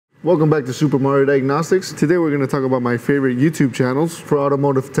Welcome back to Supermariodiagnostics. Today we're going to talk about my favorite YouTube channels for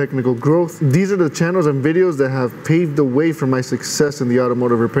automotive technical growth. These are the channels and videos that have paved the way for my success in the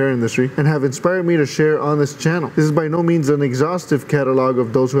automotive repair industry and have inspired me to share on this channel. This is by no means an exhaustive catalog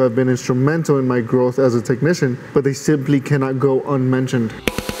of those who have been instrumental in my growth as a technician, but they simply cannot go unmentioned.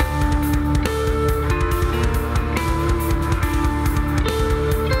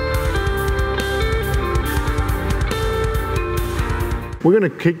 We're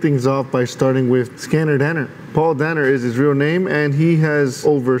going to kick things off by starting with Scanner Danner. Paul Danner is his real name, and he has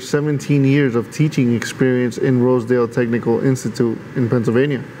over 17 years of teaching experience in Rosedale Technical Institute in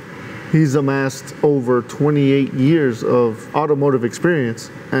Pennsylvania. He's amassed over 28 years of automotive experience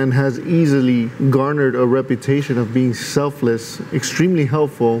and has easily garnered a reputation of being selfless, extremely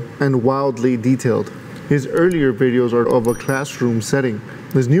helpful, and wildly detailed. His earlier videos are of a classroom setting.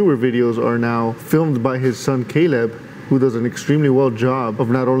 His newer videos are now filmed by his son Caleb, who does an extremely well job of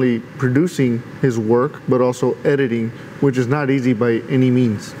not only producing his work, but also editing, which is not easy by any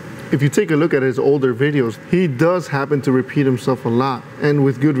means. If you take a look at his older videos, he does happen to repeat himself a lot, and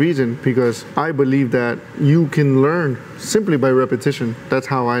with good reason, because I believe that you can learn simply by repetition. That's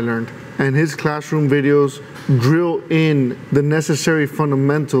how I learned. And his classroom videos drill in the necessary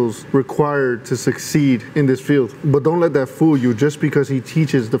fundamentals required to succeed in this field. But don't let that fool you. Just because he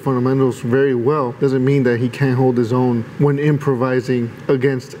teaches the fundamentals very well doesn't mean that he can't hold his own when improvising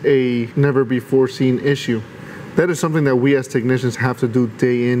against a never before seen issue. That is something that we as technicians have to do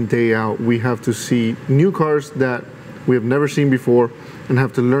day in, day out. We have to see new cars that we have never seen before and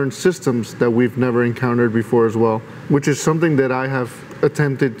have to learn systems that we've never encountered before as well, which is something that I have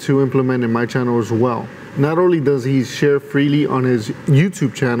attempted to implement in my channel as well. Not only does he share freely on his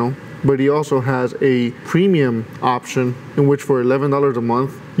YouTube channel, but he also has a premium option in which for $11 a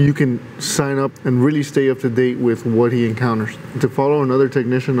month, you can sign up and really stay up to date with what he encounters. To follow another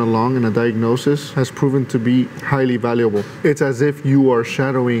technician along in a diagnosis has proven to be highly valuable. It's as if you are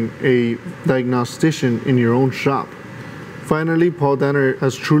shadowing a diagnostician in your own shop. Finally, Paul Danner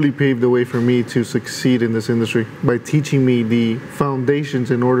has truly paved the way for me to succeed in this industry by teaching me the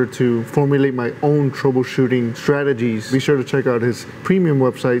foundations in order to formulate my own troubleshooting strategies. Be sure to check out his premium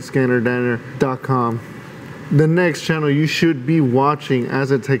website, scannerdanner.com. The next channel you should be watching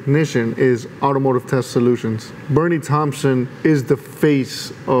as a technician is Automotive Test Solutions. Bernie Thompson is the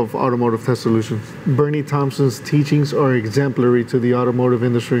face of Automotive Test Solutions. Bernie Thompson's teachings are exemplary to the automotive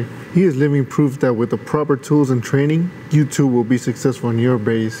industry. He is living proof that with the proper tools and training, you too will be successful in your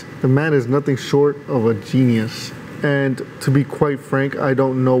base. The man is nothing short of a genius. And to be quite frank, I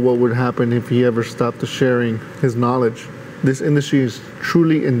don't know what would happen if he ever stopped sharing his knowledge. This industry is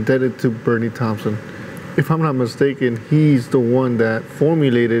truly indebted to Bernie Thompson. If I'm not mistaken, he's the one that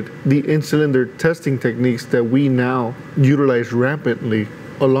formulated the in-cylinder testing techniques that we now utilize rampantly,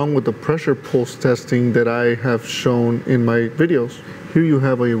 along with the pressure pulse testing that I have shown in my videos. Here you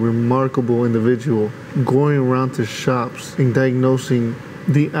have a remarkable individual going around to shops and diagnosing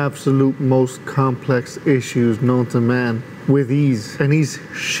the absolute most complex issues known to man with ease, and he's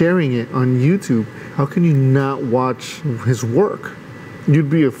sharing it on YouTube. How can you not watch his work? You'd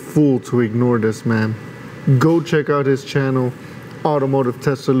be a fool to ignore this man. Go check out his channel, Automotive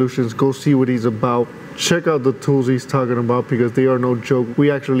Test Solutions. Go see what he's about. Check out the tools he's talking about because they are no joke. We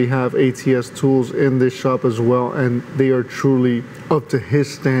actually have ATS tools in this shop as well, and they are truly up to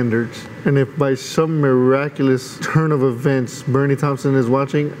his standards. And if by some miraculous turn of events Bernie Thompson is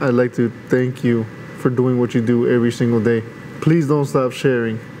watching, I'd like to thank you for doing what you do every single day. Please don't stop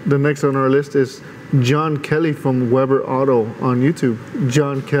sharing. The next on our list is John Kelly from Weber Auto on YouTube.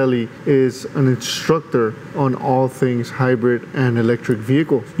 John Kelly is an instructor on all things hybrid and electric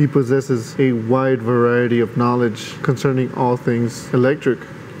vehicles. He possesses a wide variety of knowledge concerning all things electric.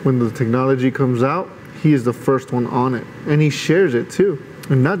 When the technology comes out, he is the first one on it, and he shares it too.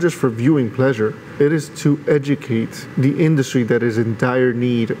 And not just for viewing pleasure, it is to educate the industry that is in dire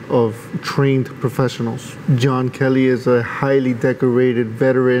need of trained professionals. John Kelly is a highly decorated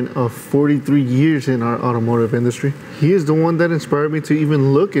veteran of 43 years in our automotive industry. He is the one that inspired me to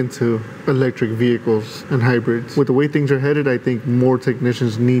even look into electric vehicles and hybrids. With the way things are headed, I think more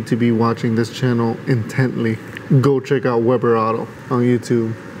technicians need to be watching this channel intently. Go check out Weber Auto on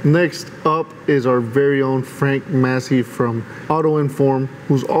YouTube. Next up is our very own Frank Massey from Auto Inform,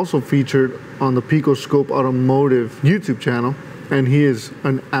 who's also featured on the Picoscope Automotive YouTube channel, and he is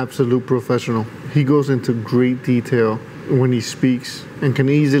an absolute professional. He goes into great detail when he speaks and can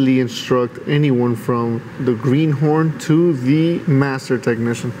easily instruct anyone from the greenhorn to the master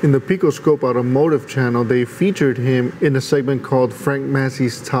technician. In the Picoscope Automotive channel, they featured him in a segment called Frank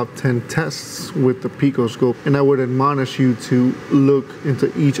Massey's Top 10 Tests with the Picoscope, and I would admonish you to look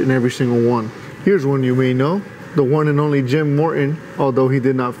into each and every single one. Here's one you may know. The one and only Jim Morton, although he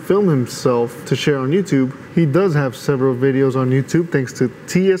did not film himself to share on YouTube, he does have several videos on YouTube thanks to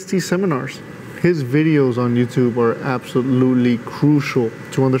TST Seminars. His videos on YouTube are absolutely crucial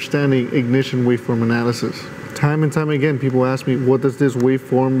to understanding ignition waveform analysis. Time and time again, people ask me, what does this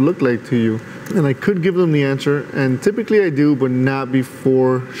waveform look like to you? And I could give them the answer, and typically I do, but not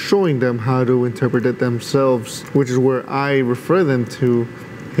before showing them how to interpret it themselves, which is where I refer them to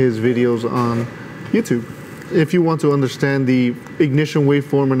his videos on YouTube. If you want to understand the ignition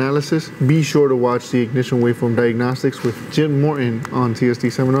waveform analysis, be sure to watch the Ignition Waveform Diagnostics with Jim Morton on TST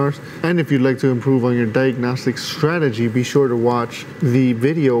Seminars. And if you'd like to improve on your diagnostic strategy, be sure to watch the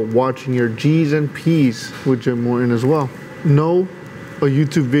video Watching Your G's and P's with Jim Morton as well. No, a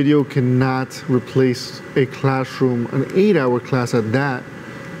YouTube video cannot replace a classroom, an 8-hour class at that,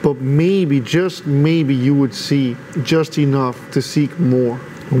 but maybe, just maybe, you would see just enough to seek more.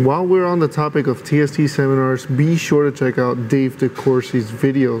 While we're on the topic of TST Seminars, be sure to check out Dave DeCourcy's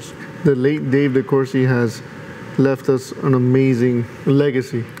videos. The late Dave DeCourcy has left us an amazing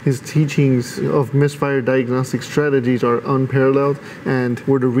legacy. His teachings of misfire diagnostic strategies are unparalleled and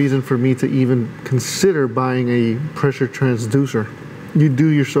were the reason for me to even consider buying a pressure transducer. You do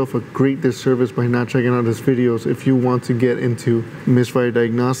yourself a great disservice by not checking out his videos if you want to get into misfire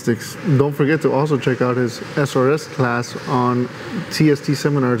diagnostics. Don't forget to also check out his SRS class on TST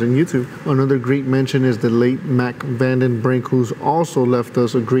Seminars and YouTube. Another great mention is the late Mac Vanden Brink, who's also left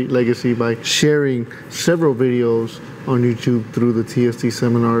us a great legacy by sharing several videos on YouTube through the TST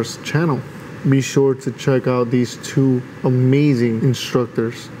Seminars channel. Be sure to check out these two amazing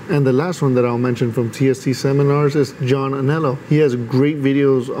instructors. And the last one that I'll mention from TST Seminars is John Anello. He has great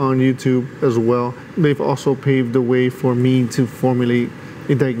videos on YouTube as well. They've also paved the way for me to formulate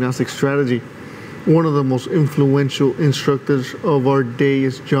a diagnostic strategy. One of the most influential instructors of our day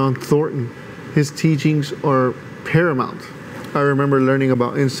is John Thornton. His teachings are paramount. I remember learning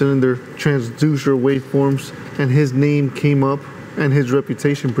about in-cylinder transducer waveforms, and his name came up and his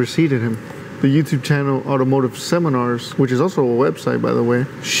reputation preceded him. The YouTube channel Automotive Seminars, which is also a website by the way,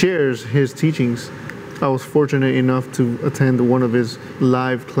 shares his teachings. I was fortunate enough to attend one of his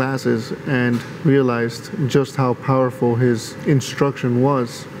live classes and realized just how powerful his instruction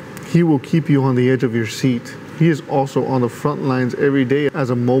was. He will keep you on the edge of your seat. He is also on the front lines every day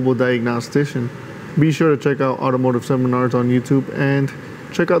as a mobile diagnostician. Be sure to check out Automotive Seminars on YouTube and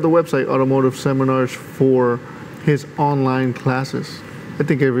check out the website Automotive Seminars for his online classes. I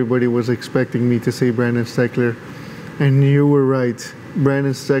think everybody was expecting me to say Brandon Steckler, and you were right.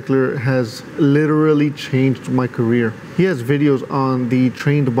 Brandon Steckler has literally changed my career. He has videos on the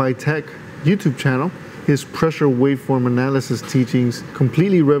Trained by Tech YouTube channel. His pressure waveform analysis teachings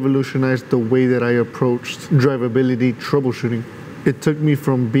completely revolutionized the way that I approached drivability troubleshooting. It took me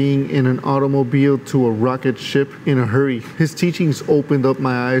from being in an automobile to a rocket ship in a hurry. His teachings opened up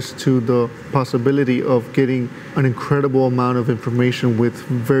my eyes to the possibility of getting an incredible amount of information with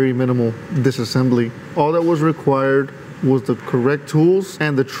very minimal disassembly. All that was required was the correct tools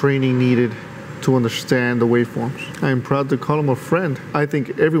and the training needed to understand the waveforms. I am proud to call him a friend. I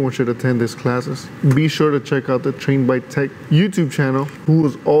think everyone should attend his classes. Be sure to check out the Trained by Tech YouTube channel, who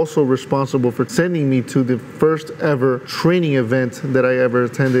was also responsible for sending me to the first ever training event that I ever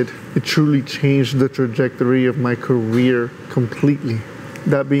attended. It truly changed the trajectory of my career completely.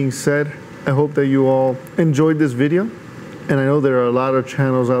 That being said, I hope that you all enjoyed this video, and I know there are a lot of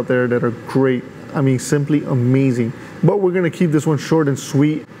channels out there that are great. I mean, simply amazing. But we're gonna keep this one short and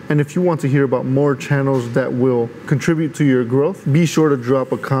sweet. And if you want to hear about more channels that will contribute to your growth, be sure to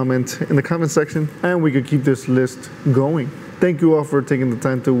drop a comment in the comment section and we could keep this list going. Thank you all for taking the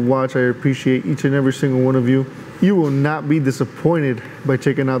time to watch. I appreciate each and every single one of you. You will not be disappointed by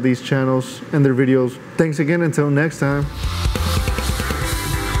checking out these channels and their videos. Thanks again, until next time.